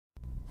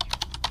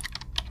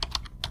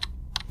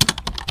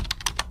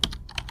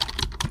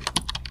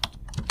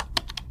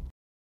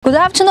Good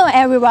afternoon,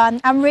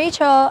 everyone. I'm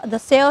Rachel, the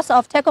sales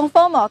of TECON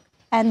Formwork,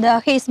 and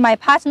he's my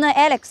partner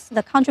Alex,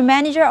 the country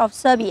manager of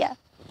Serbia.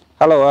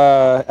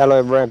 Hello, hello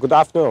everyone. Good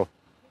afternoon.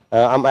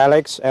 I'm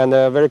Alex, and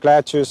very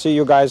glad to see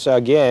you guys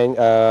again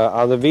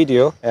on the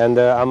video. And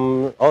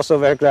I'm also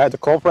very glad to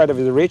cooperate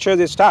with Richard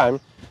this time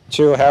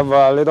to have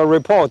a little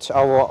report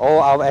of all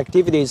our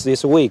activities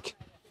this week.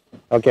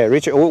 Okay,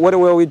 Richard, what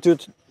will we do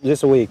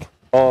this week?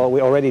 Or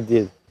we already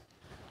did?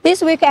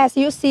 This week, as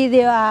you see,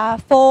 there are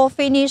 4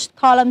 finished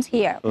columns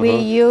here. We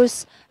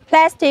use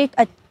plastic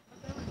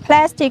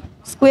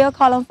square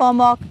column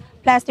formwork,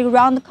 plastic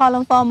round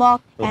column formwork,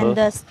 and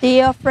the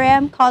steel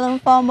frame column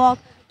formwork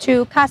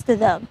to cast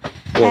them.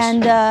 Yes.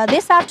 And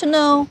this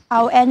afternoon,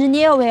 our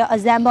engineer will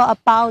assemble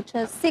about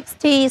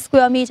 60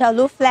 square meter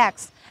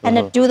Alu-Flex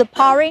and do the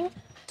powering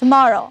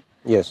tomorrow.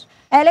 Yes.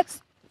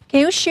 Alex, can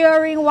you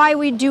share why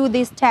we do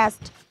this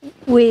test?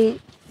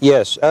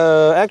 Yes,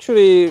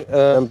 actually,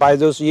 by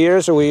those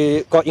years,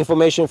 we got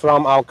information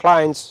from our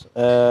clients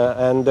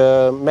and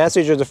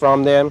messages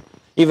from them,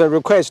 even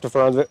requests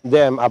from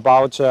them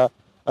about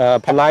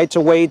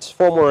lightweight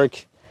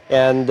formwork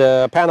and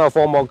panel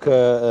formwork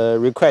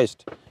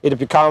request. It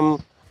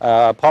become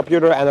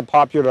popular and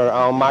popular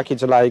on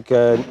markets like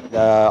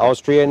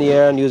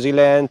Australia, New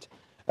Zealand,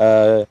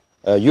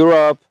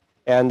 Europe,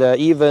 and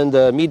even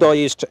the Middle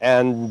East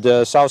and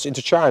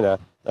Southeast China.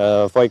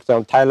 For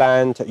example,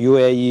 Thailand,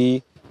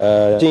 UAE.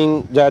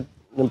 Think that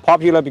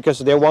popular because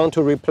they want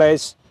to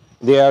replace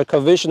their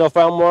conventional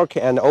formwork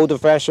and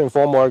old-fashioned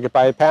formwork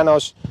by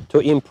panels to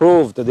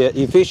improve the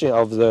efficiency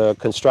of the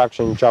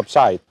construction job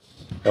site.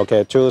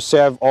 Okay, to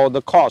save all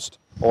the cost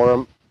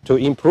or to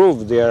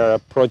improve their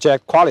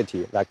project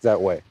quality, like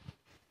that way.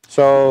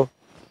 So,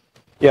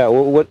 yeah,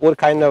 what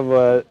kind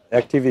of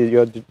activity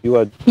you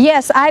are?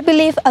 Yes, I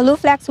believe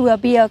Alu-Flex will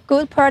be a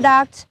good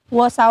product.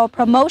 Was our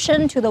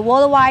promotion to the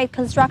worldwide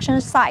construction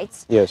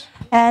sites. Yes.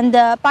 And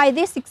by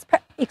this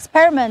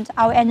experiment,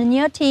 our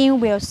engineer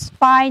team will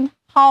find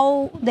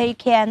how they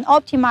can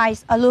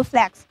optimize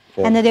Alu-Flex,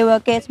 and they will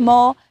get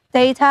more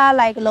data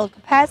like load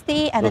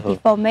capacity and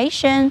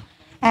deformation,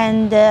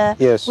 and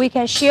we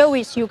can share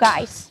with you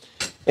guys.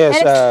 Yes.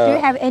 Alex, do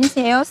you have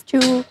anything else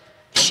to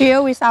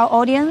share with our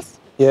audience?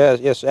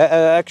 Yes.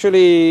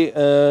 Actually,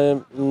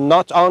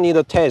 not only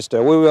the test, we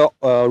will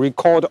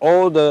record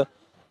all the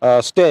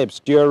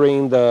steps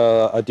during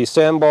the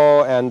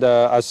disassemble and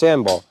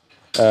assemble.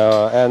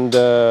 And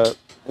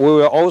we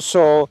will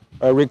also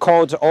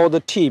record all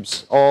the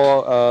tips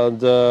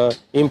or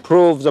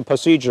improve the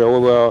procedure. We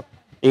will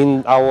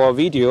in our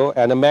video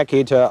and make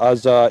it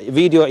as a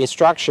video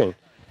instruction,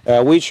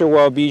 which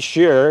will be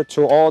shared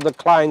to all the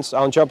clients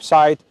on job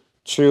site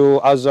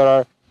to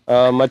other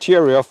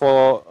material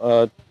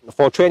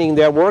for training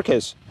their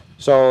workers.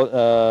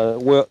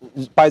 So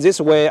by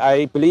this way,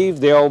 I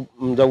believe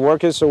the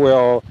workers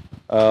will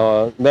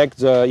make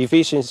the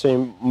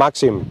efficiency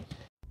maximum.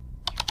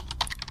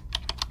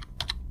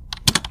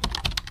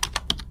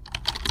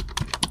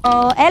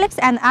 Alex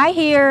and I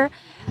here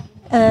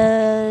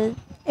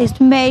is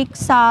to make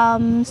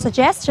some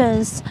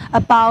suggestions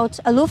about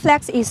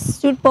Alu-Flex is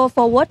suitable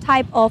for what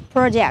type of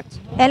project.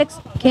 Alex,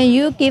 can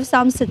you give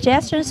some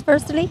suggestions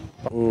firstly?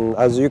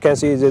 As you can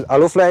see, the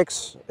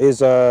Alu-Flex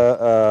is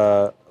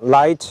a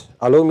light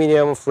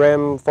aluminum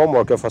frame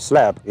formwork for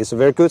slab. It's a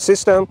very good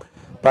system,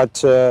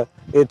 but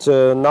it's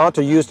not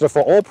used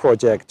for all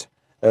projects.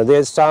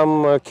 There's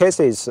some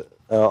cases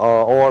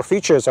or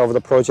features of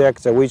the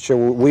project which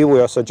we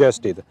will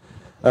suggest it.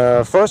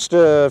 First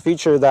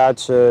feature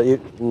that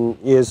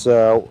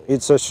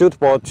it's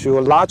suitable to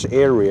a large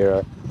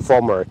area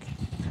formwork.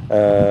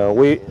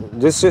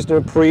 This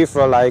system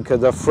prefer like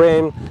the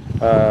frame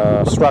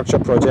structure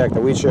project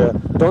which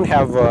don't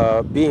have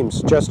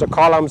beams, just the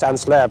columns and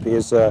slab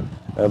is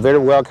very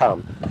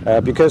welcome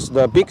because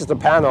the biggest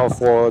panel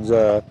for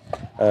the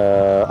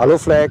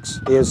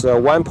Alu-Flex is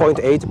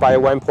 1.8 by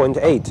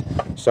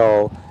 1.8,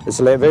 so it's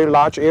a very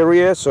large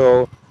area.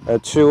 So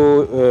to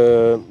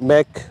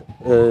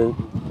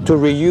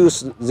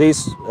reuse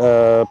this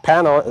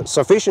panel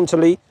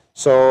sufficiently,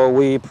 so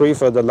we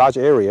prefer the large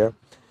area,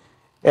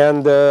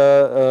 and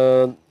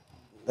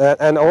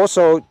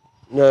also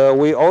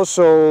we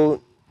also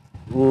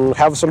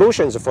have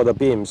solutions for the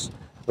beams,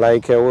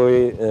 like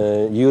we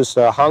use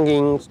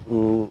hanging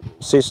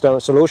system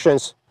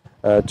solutions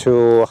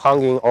to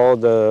hanging all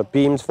the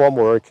beams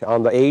formwork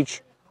on the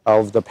edge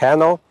of the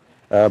panel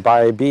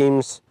by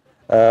beams.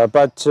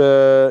 But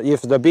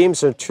if the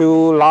beams are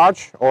too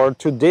large or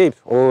too deep,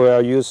 we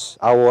will use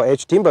our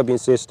edge timber beam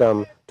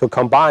system to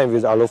combine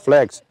with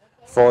Alu-Flex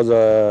for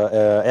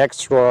the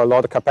extra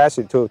load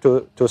capacity,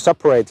 to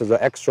separate the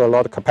extra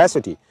load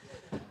capacity.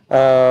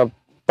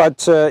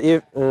 But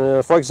if,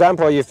 for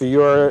example, if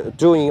you're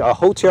doing a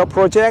hotel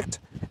project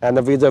and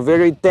with a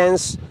very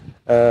dense,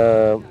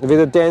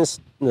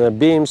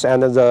 beams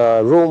and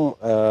the room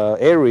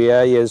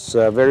area is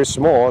very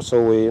small,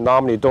 so we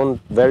normally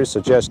don't very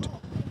suggest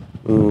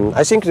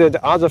I think that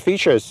the other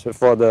features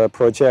for the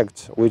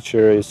project which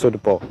is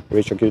suitable.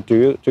 Rachel,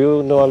 do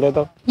you know a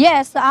little?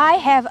 Yes, I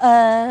have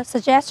a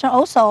suggestion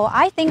also.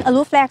 I think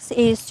Alu-Flex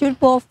is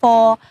suitable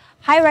for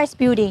high-rise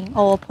building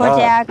or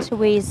project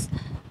with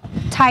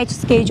tight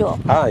schedule.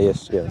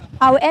 Yes.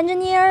 Our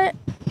engineer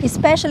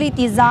especially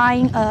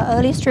designed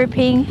early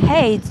stripping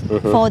heads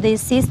for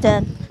this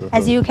system.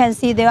 As you can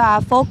see, there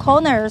are 4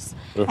 corners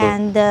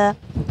and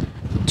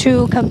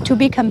to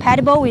be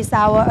compatible with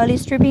our early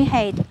stripping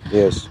head.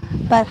 Yes.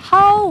 But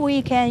how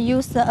we can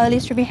use the early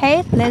stripping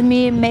head? Let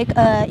me make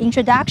an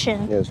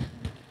introduction. Yes.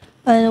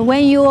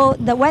 When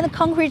the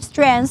concrete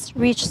strength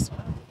reaches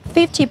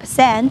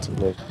 50%,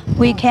 Yes.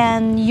 we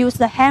can use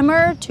the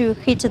hammer to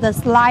hit the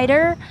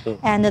slider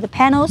and the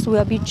panels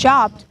will be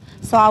dropped.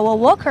 So our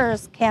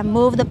workers can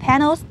move the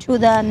panels to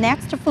the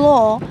next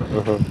floor.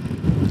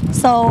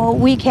 So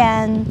we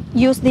can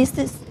use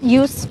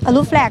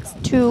Alu-Flex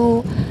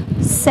to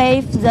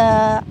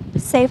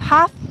save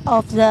half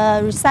of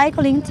the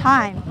recycling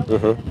time.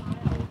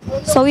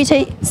 So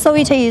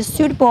it is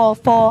suitable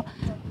for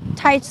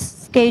tight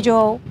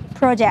schedule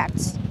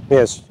projects.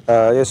 Yes,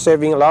 it's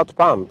saving a lot of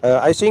time.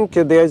 I think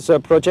there's a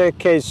project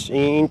case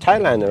in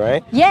Thailand,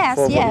 right?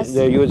 Yes, yes.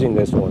 They're using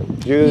this one.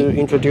 Do you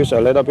introduce a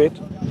little bit?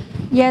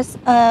 Yes,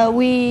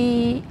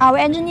 our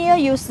engineer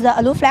used the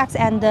Alu-Flex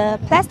and the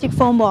plastic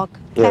formwork,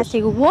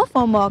 plastic wall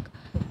formwork,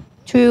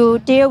 to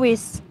deal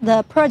with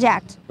the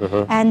project.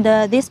 And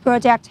this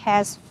project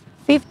has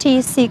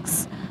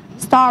 56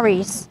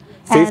 stories.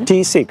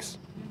 56.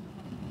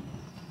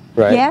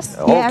 Right. Yes,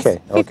 okay.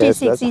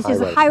 56. This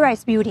is a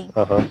high-rise building.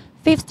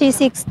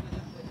 56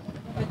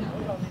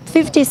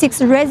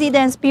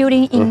 residence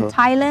building in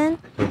Thailand,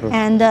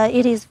 and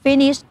it is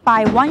finished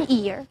by 1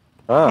 year.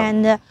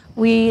 And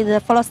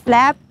the floor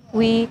slab,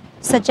 we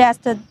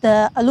suggested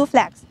the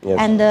Alu-Flex,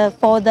 and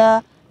for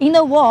the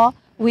inner wall,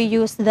 we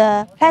use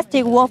the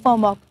plastic wall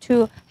formwork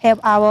to help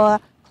our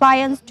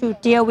clients to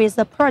deal with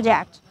the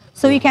project.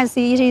 So you can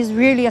see it is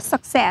really a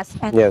success.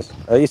 And yes,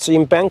 it's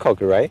in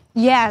Bangkok, right?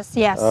 Yes.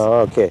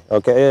 Okay.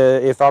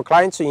 If our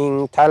clients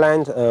in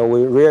Thailand,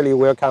 we really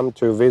welcome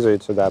to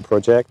visit that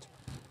project.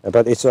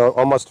 But it's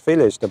almost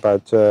finished,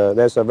 but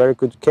there's a very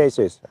good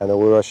cases, and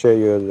we will show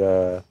you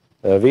the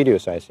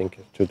videos, I think,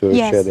 to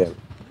share them.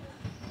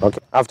 Okay.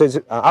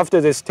 After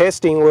this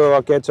testing, we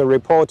will get a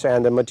report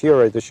and the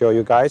material to show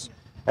you guys.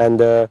 And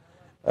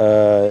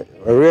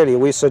really,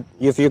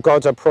 if you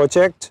got a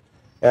project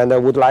and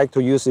would like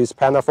to use this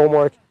panel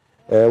formwork,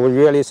 we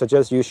really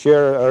suggest you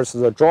share us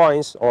the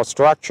drawings or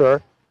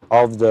structure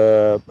of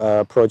the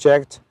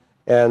project,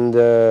 and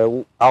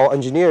our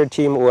engineer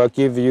team will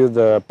give you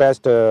the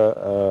best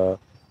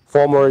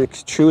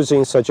formwork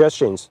choosing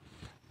suggestions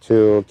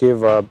to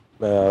give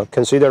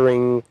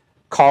considering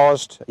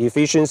cost,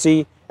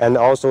 efficiency, and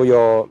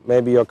also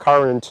maybe your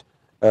current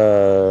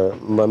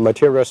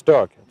material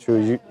stock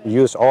to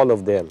use all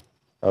of them.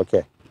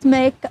 Okay.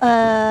 Make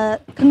a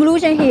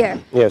conclusion here.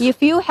 Yes.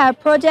 If you have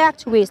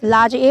project with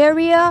large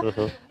area,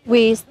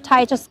 with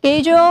tight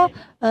schedule,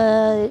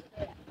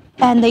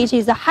 and it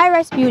is a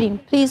high-rise building,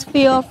 please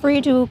feel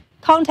free to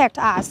contact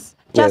us.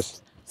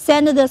 Just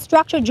send the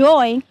structure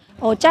drawing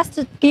or just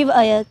give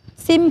a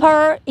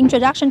simple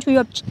introduction to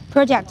your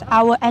project.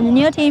 Our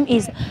engineer team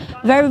is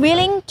very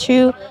willing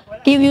to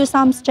give you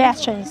some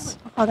suggestions.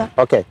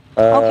 Okay.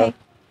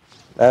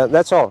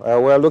 That's all.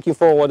 We're looking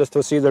forward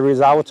to see the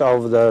results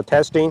of the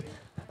testing,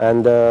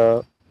 and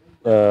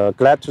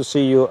glad to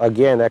see you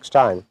again next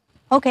time.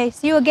 Okay,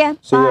 see you again.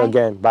 See you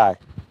again. Bye.